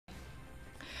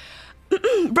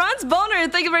Bronze Boner,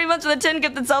 thank you very much for the 10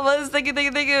 gifted subbers. Thank you, thank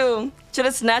you, thank you. Should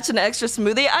have snatched an extra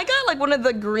smoothie. I got like one of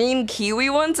the green kiwi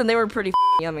ones and they were pretty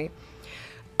yummy.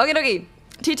 Okay, okay.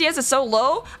 TTS is so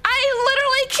low. I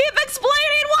literally keep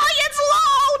explaining why it's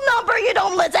low. Number, you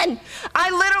don't listen. I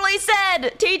literally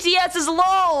said TTS is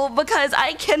low because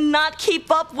I cannot keep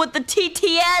up with the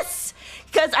TTS.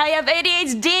 Because I have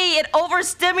ADHD, it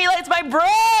overstimulates my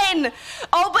brain.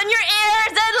 Open your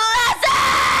ears and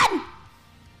listen.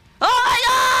 Oh my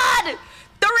God!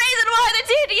 The reason why the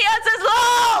TTS is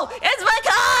low is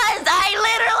because I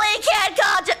literally can't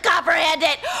comprehend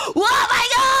it. Oh my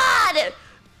God!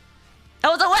 That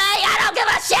was a way, I don't give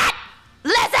a shit!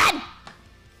 Listen!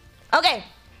 Okay,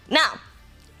 now,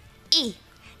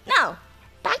 now,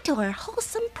 back to our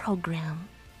wholesome program.